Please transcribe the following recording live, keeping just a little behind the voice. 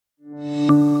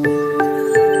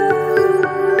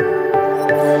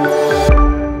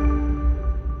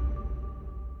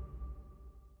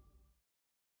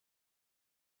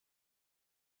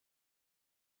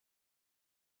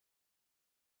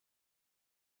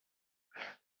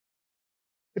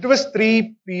It was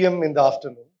 3 p.m. in the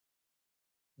afternoon.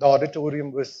 The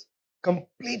auditorium was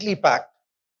completely packed.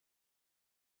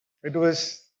 It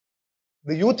was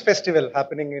the youth festival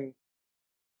happening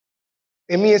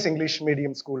in MES English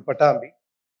Medium School, Patambi.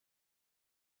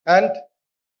 And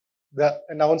the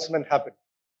announcement happened.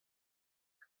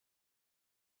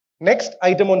 Next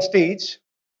item on stage,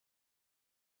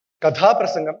 Kadha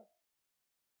Prasangam,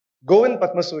 Govind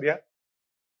Padmasoorya,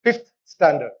 5th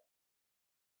standard.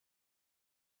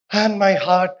 And my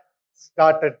heart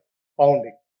started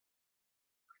pounding.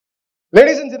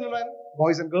 Ladies and gentlemen,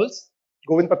 boys and girls,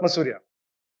 Govind Padmasoorya.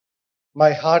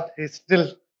 My heart is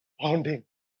still pounding.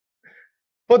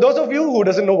 For those of you who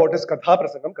doesn't know what is Katha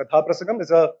Prasangam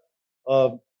is a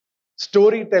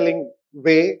storytelling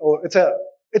way, or it's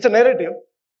a narrative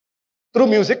through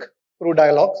music, through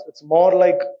dialogues. It's more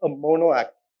like a mono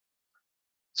act.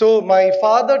 So my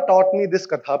father taught me this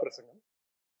Katha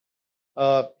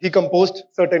Prasangam. He composed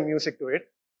certain music to it,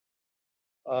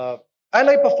 and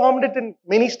I performed it in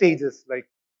many stages, like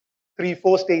 3,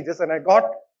 4 stages, and I got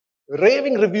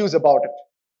raving reviews about it.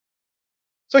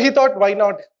 So he thought, why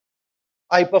not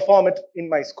I perform it in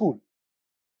my school?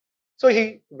 So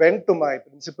he went to my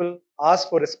principal, asked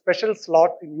for a special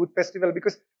slot in youth festival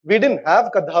because we didn't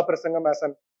have Kadha Prasangam as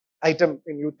an item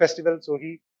in youth festival. So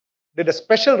he did a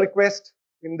special request.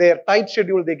 In their tight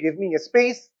schedule, they gave me a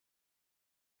space,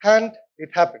 and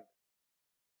it happened.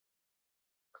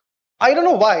 I don't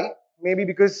know why. Maybe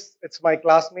because it's my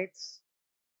classmates,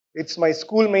 it's my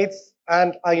schoolmates,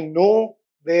 and I know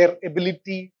their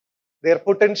ability, their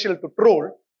potential to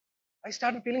troll. I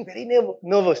started feeling very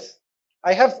nervous.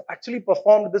 I have actually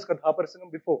performed this Katha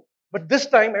Prasangam before, but this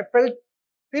time I felt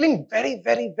feeling very,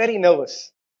 very, very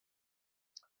nervous.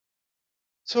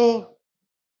 So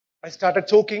I started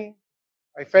choking.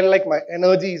 I felt like my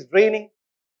energy is draining.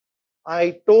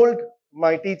 I told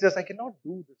my teachers, I cannot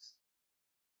do this.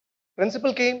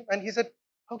 Principal came and he said,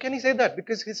 how can he say that?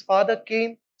 Because his father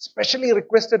came, specially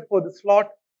requested for the slot.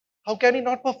 How can he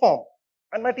not perform?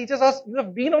 And my teachers asked, you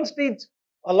have been on stage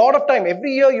a lot of time.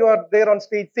 Every year you are there on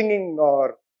stage singing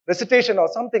or recitation or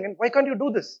something. And why can't you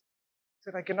do this?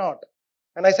 I said, I cannot.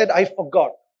 And I said, I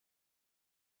forgot.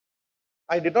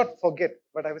 I did not forget,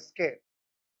 but I was scared.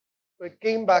 So I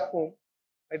came back home.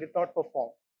 I did not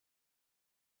perform.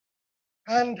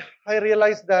 And I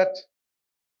realized that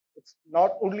it's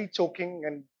not only choking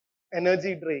and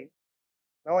energy drain.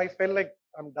 Now I felt like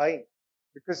I'm dying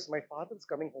because my father is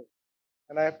coming home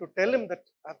and I have to tell him that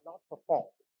I've not performed.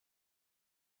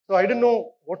 So I didn't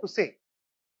know what to say.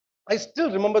 I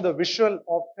still remember the visual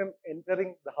of him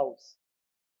entering the house.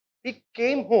 He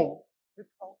came home with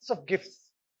lots of gifts.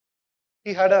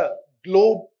 He had a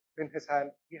globe in his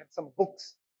hand. He had some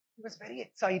books. He was very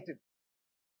excited.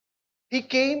 He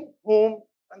came home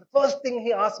and the first thing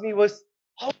he asked me was,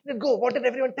 how did it go? What did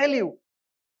everyone tell you?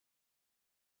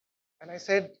 And I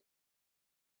said,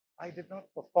 I did not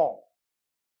perform.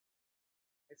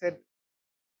 I said,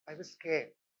 I was scared.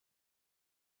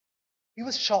 He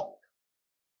was shocked.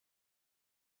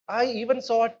 I even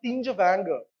saw a tinge of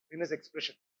anger in his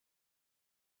expression.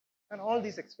 And all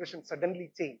these expressions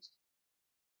suddenly changed.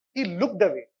 He looked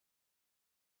away.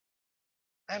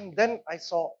 And then I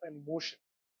saw an emotion.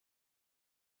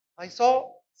 I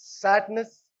saw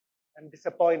sadness and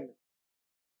disappointment.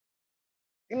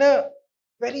 In a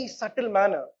very subtle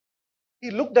manner,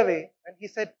 he looked away and he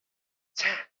said, Cha.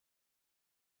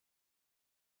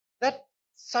 That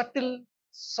subtle,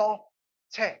 soft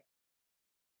cha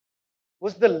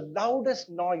was the loudest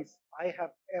noise I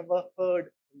have ever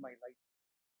heard in my life.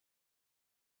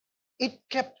 It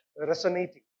kept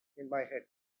resonating in my head.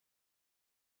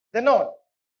 Then on,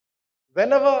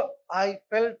 whenever I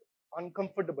felt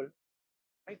uncomfortable,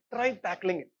 I tried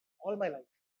tackling it all my life.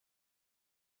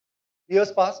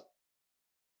 Years passed.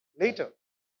 Later,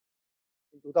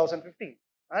 in 2015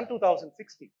 and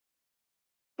 2016,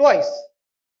 twice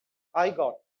I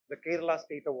got the Kerala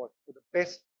State Award for the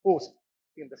best host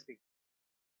in the state.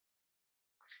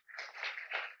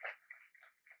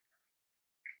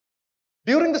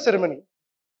 During the ceremony,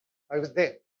 I was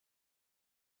there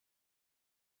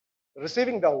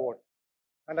receiving the award,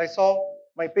 and I saw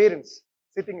my parents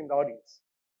sitting in the audience.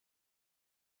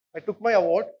 I took my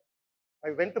award,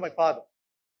 I went to my father,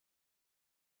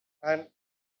 and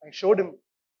I showed him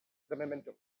the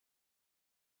memento.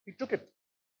 He took it,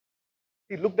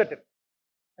 he looked at it,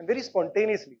 and very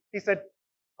spontaneously, he said,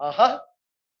 aha.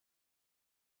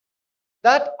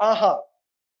 That aha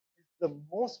is the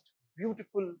most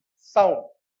beautiful sound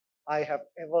I have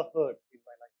ever heard in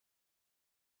my life.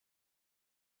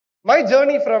 My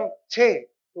journey from Che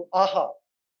to aha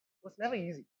was never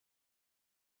easy.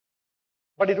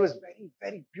 but it was very,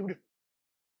 very beautiful.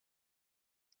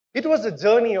 It was a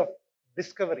journey of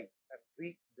discovery and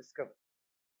rediscovery.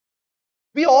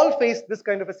 We all face this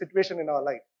kind of a situation in our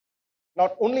life,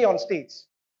 not only on stage.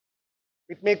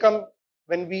 It may come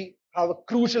when we have a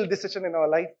crucial decision in our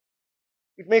life.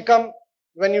 It may come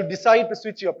when you decide to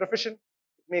switch your profession.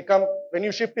 It may come when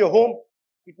you shift your home.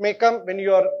 It may come when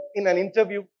you are in an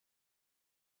interview.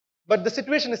 But the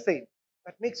situation is same.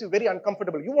 That makes you very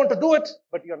uncomfortable. You want to do it,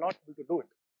 but you're not able to do it.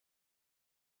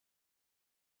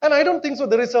 And I don't think so.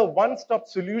 There is a one-stop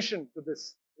solution to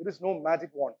this. There is no magic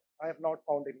wand. I have not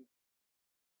found any.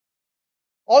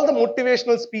 All the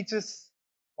motivational speeches,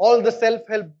 all the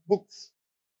self-help books,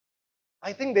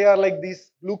 I think they are like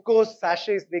these glucose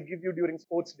sachets they give you during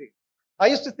sports day. I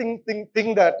used to think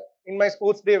that in my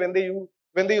sports day when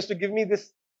they used to give me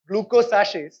this glucose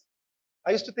sachets,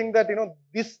 I used to think that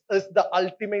this is the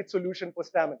ultimate solution for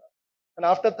stamina. And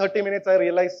after 30 minutes, I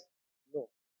realized, no,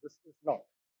 this is not.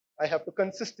 I have to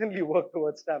consistently work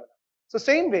towards stamina. So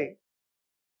same way,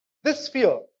 this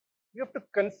fear, you have to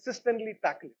consistently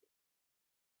tackle it.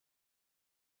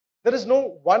 There is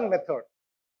no one method.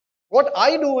 What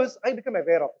I do is I become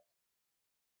aware of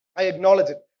it. I acknowledge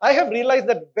it. I have realized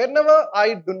that whenever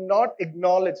I do not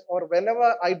acknowledge or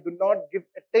whenever I do not give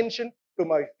attention to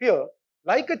my fear,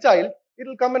 like a child, it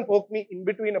will come and poke me in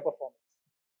between a performance.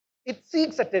 It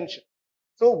seeks attention.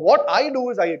 So what I do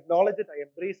is I acknowledge it, I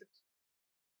embrace it.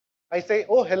 I say,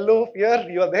 oh, hello, fear,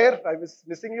 you are there. I was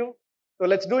missing you. So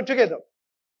let's do it together.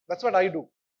 That's what I do.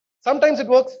 Sometimes it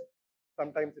works.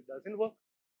 Sometimes it doesn't work.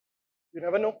 You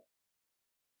never know.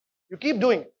 You keep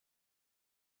doing it.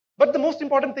 But the most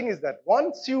important thing is that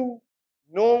once you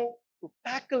know to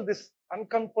tackle this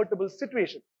uncomfortable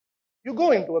situation, you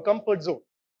go into a comfort zone.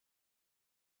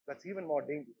 That's even more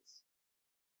dangerous.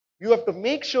 You have to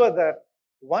make sure that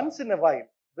once in a while,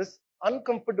 this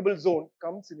uncomfortable zone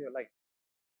comes in your life.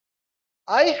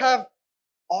 I have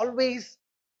always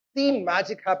seen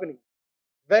magic happening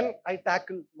when I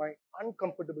tackle my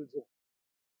uncomfortable zone.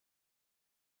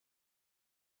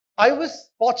 I was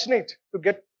fortunate to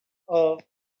get a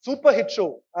super hit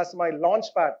show as my launch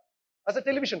pad as a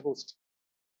television host.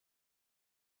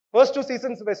 First 2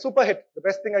 seasons were super hit. The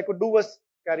best thing I could do was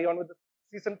carry on with the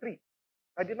season 3.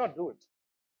 I did not do it.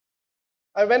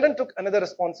 I went and took another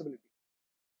responsibility.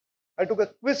 I took a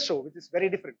quiz show, which is very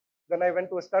different. Then I went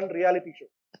to a stunt reality show.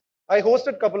 I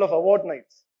hosted a couple of award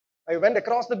nights. I went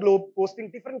across the globe hosting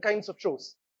different kinds of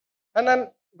shows. And then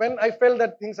when I felt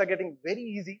that things are getting very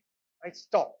easy, I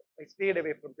stopped. I stayed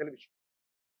away from television.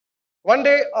 One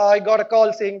day, I got a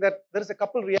call saying that there is a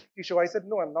couple reality show. I said,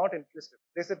 no, I'm not interested.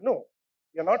 They said, no,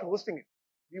 you're not hosting it.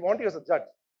 We want you as a judge.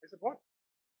 I said, what?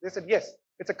 They said, yes,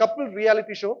 it's a couple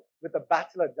reality show with a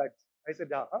bachelor judge. I said,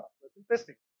 that's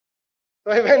interesting.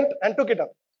 So I went and took it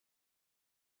up.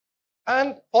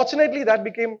 And fortunately,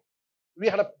 we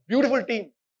had a beautiful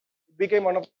team. It became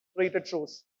one of the rated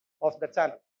shows of the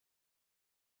channel.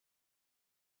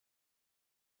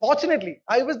 Fortunately,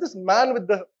 I was this man with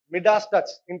the Midas touch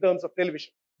in terms of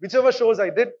television. Whichever shows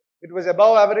I did, it was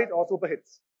above average or super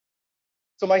hits.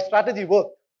 So my strategy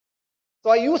worked. So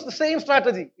I used the same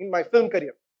strategy in my film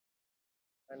career.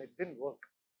 And it didn't work.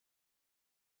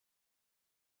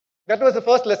 That was the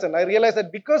first lesson. I realized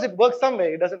that because it works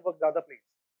somewhere, it doesn't work the other place.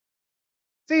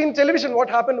 See, in television, what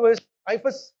happened was I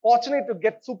was fortunate to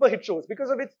get super hit shows,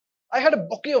 because of which I had a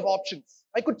bouquet of options.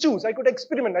 I could choose, I could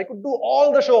experiment, I could do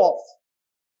all the show-offs.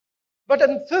 But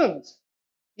in films,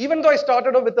 even though I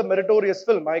started off with a meritorious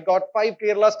film, I got 5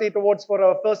 Kerala State Awards for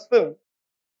our first film,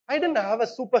 I didn't have a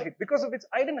super hit, because of which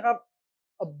I didn't have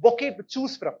a bouquet to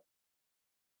choose from.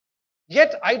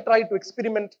 Yet I tried to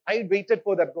experiment. I waited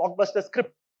for that blockbuster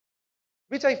script,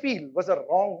 which I feel was a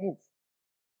wrong move.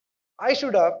 I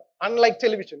should have, unlike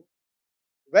television,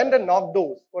 went and knocked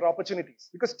doors for opportunities.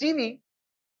 Because TV,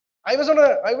 I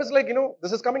was like,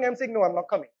 this is coming. I'm saying, no, I'm not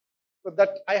coming. So that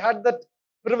I had that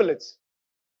privilege.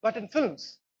 But in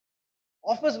films,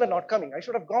 offers were not coming. I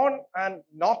should have gone and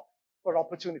knocked for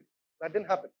opportunity. That didn't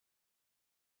happen.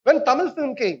 When Tamil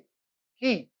film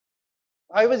came,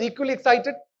 I was equally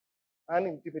excited and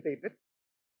intimidated.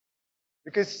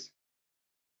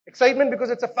 Excitement because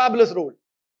it's a fabulous role.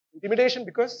 Intimidation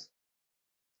because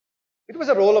it was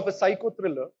a role of a psycho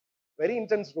thriller, very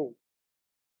intense role,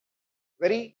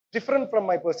 very different from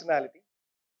my personality.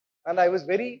 And I was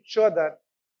very sure that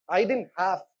I didn't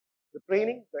have the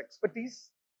training, the expertise,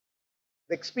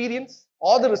 the experience,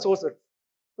 or the resources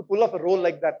to pull off a role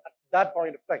like that at that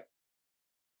point of time.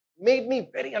 Made me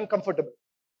very uncomfortable.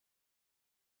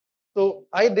 So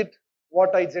I did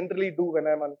what I generally do when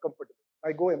I'm uncomfortable.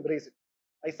 I go embrace it.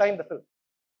 I signed the film.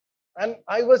 And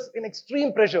I was in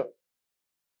extreme pressure.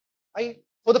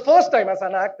 For the first time as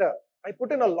an actor, I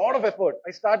put in a lot of effort.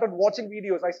 I started watching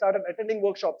videos. I started attending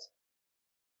workshops.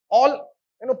 All,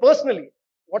 personally,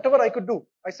 whatever I could do,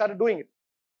 I started doing it.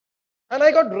 And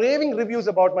I got raving reviews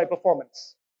about my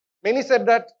performance. Many said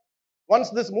that once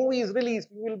this movie is released,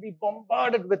 you will be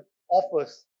bombarded with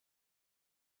offers.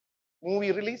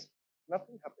 Movie released,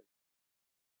 nothing happened.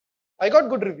 I got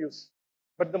good reviews,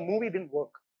 but the movie didn't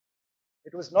work.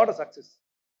 It was not a success.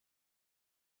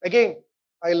 Again,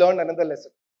 I learned another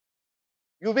lesson.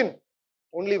 You win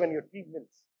only when your team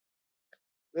wins.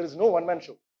 There is no one-man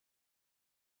show.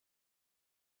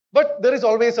 But there is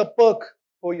always a perk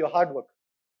for your hard work.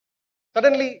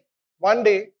 Suddenly, one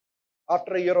day,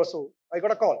 after a year or so, I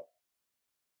got a call.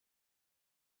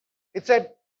 It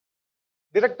said,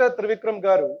 Director Trivikram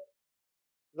Garu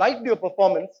liked your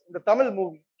performance in the Tamil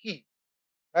movie He,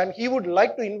 and he would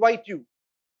like to invite you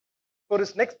for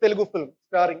his next Telugu film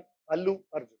starring Allu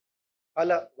Arjun,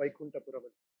 Ala Vaikunta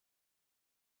Puraval.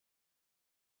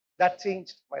 That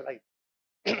changed my life.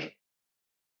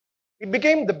 It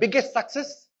became the biggest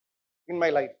success in my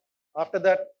life. After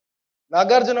that,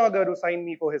 Nagarjuna Garu signed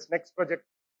me for his next project.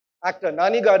 Actor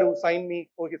Nani Garu signed me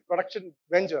for his production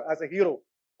venture as a hero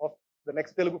of the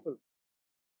next Telugu film.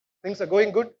 Things are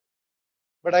going good,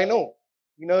 but I know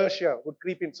inertia would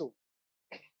creep in soon.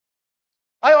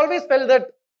 I always felt that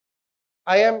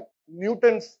I am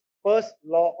Newton's first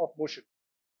law of motion,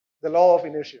 the law of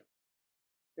inertia.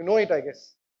 You know it, I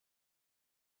guess.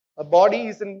 A body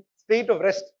is in state of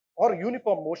rest or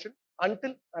uniform motion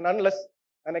until and unless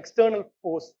an external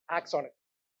force acts on it.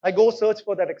 I go search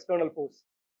for that external force.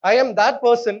 I am that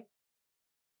person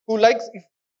who likes,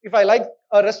 if I like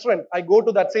a restaurant, I go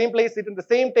to that same place, sit in the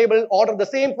same table, order the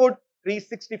same food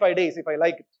 365 days if I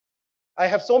like it. I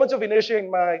have so much of inertia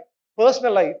in my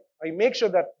personal life, I make sure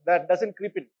that that doesn't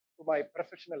creep into my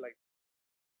professional life.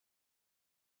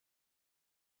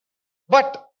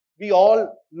 But we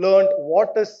all learned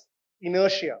what is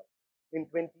inertia in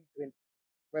 2020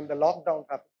 when the lockdown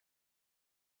happened.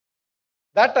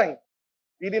 That time,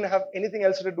 we didn't have anything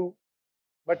else to do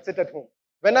but sit at home.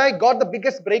 When I got the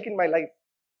biggest break in my life,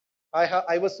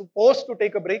 I was supposed to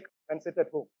take a break and sit at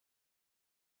home.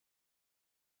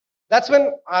 That's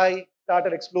when I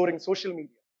started exploring social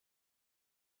media.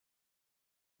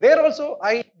 There also,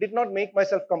 I did not make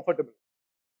myself comfortable.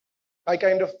 I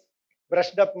kind of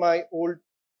brushed up my old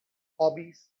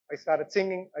hobbies. I started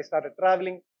singing. I started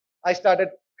traveling. I started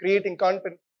creating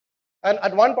content. And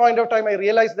at one point of time, I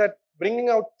realized that bringing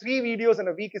out 3 videos in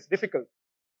a week is difficult.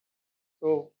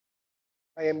 So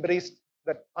I embraced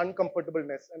that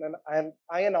uncomfortableness and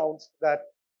I announced that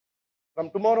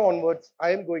from tomorrow onwards,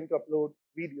 I am going to upload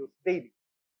videos daily.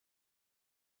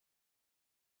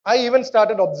 I even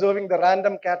started observing the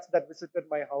random cats that visited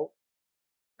my house.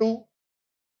 2,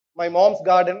 my mom's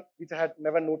garden, which I had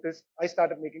never noticed. I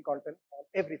started making content on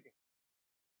everything.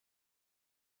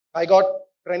 I got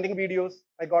trending videos.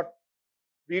 I got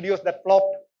videos that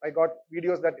flopped. I got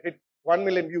videos that hit 1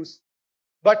 million views.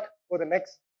 But for the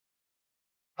next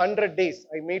 100 days,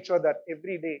 I made sure that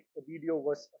every day the video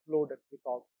was uploaded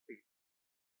without fail.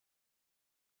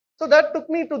 So that took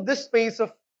me to this space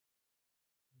of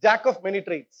jack of many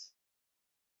trades.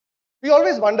 We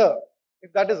always wonder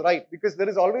if that is right because there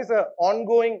is always an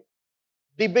ongoing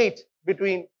debate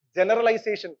between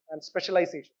generalization and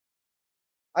specialization.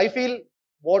 I feel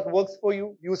what works for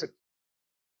you, use it.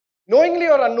 Knowingly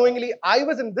or unknowingly, I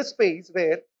was in this space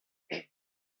where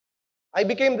I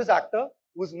became this actor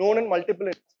who is known in multiple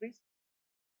industries,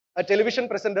 a television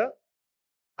presenter,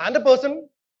 and a person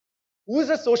who is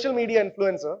a social media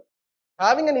influencer,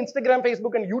 having an Instagram,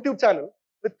 Facebook, and YouTube channel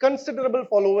with considerable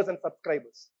followers and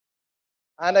subscribers.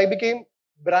 And I became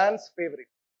brand's favorite.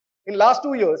 In last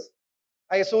 2 years,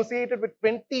 I associated with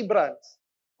 20 brands,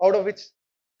 out of which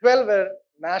 12 were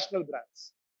national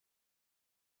brands.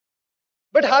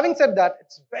 But having said that,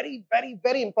 it's very, very,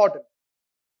 very important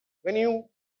when you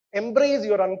embrace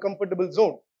your uncomfortable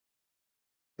zone.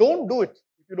 Don't do it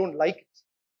if you don't like it.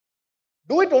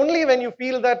 Do it only when you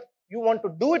feel that you want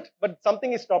to do it, but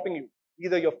something is stopping you.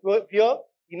 Either your fear,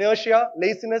 inertia,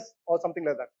 laziness, or something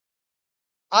like that.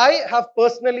 I have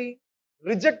personally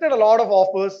rejected a lot of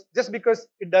offers just because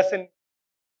it doesn't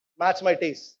match my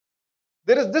taste.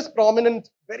 There is this prominent,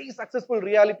 very successful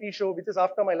reality show which is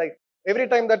after my life. Every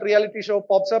time that reality show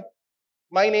pops up,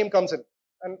 my name comes in.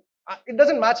 And it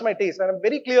doesn't match my taste. And I'm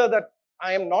very clear that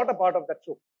I am not a part of that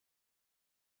show.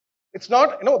 It's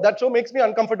not, that show makes me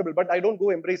uncomfortable, but I don't go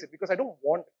embrace it because I don't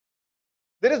want it.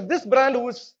 There is this brand who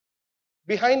is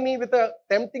behind me with a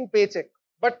tempting paycheck,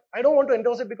 but I don't want to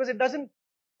endorse it because it doesn't,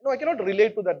 I cannot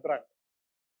relate to that brand.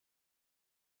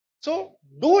 So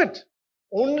do it.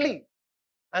 only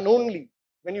and only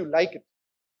when you like it.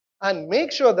 And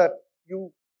make sure that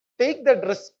you take that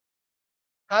risk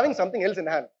having something else in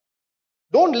hand.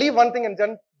 Don't leave one thing and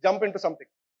jump into something.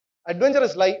 Adventure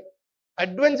is life.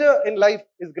 Adventure in life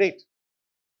is great.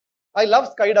 I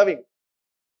love skydiving.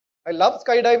 I love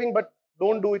skydiving, but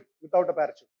don't do it without a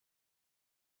parachute.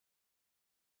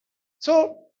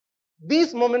 So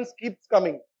these moments keeps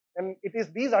coming, and it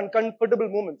is these uncomfortable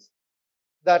moments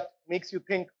that makes you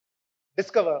think,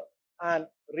 discover, and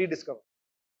rediscover.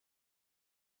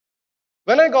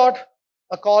 When I got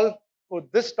a call for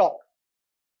this talk,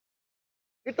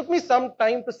 it took me some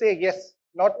time to say yes,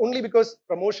 not only because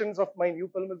promotions of my new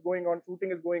film is going on,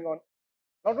 shooting is going on,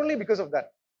 not only because of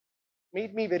that,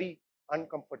 made me very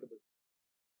uncomfortable.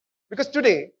 Because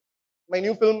today, my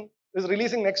new film is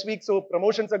releasing next week, so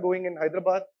promotions are going in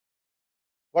Hyderabad.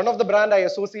 One of the brand I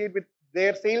associate with,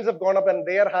 their sales have gone up and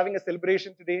they are having a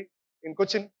celebration today in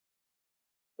Cochin.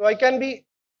 So I can be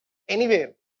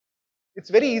anywhere. It's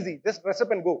very easy. Just dress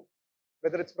up and go,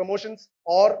 whether it's promotions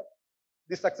or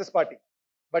the success party.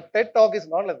 But TED Talk is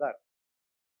not like that.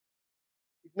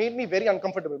 It made me very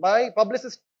uncomfortable. My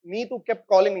publicist, Neetu, kept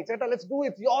calling me, Cheta, let's do it.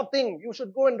 It's your thing. You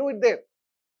should go and do it there.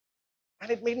 And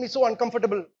it made me so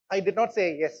uncomfortable. I did not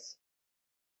say yes.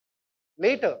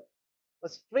 Later, a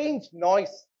strange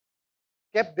noise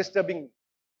kept disturbing me.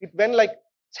 It went like,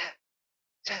 cha,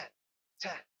 cha,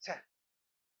 cha, cha.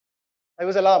 I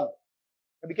was alarmed.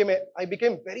 I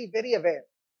became very, very aware.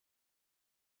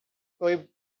 So I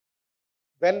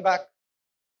went back,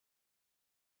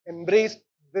 embraced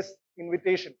this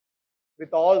invitation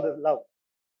with all the love.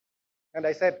 And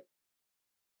I said,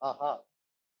 aha,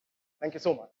 thank you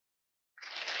so much.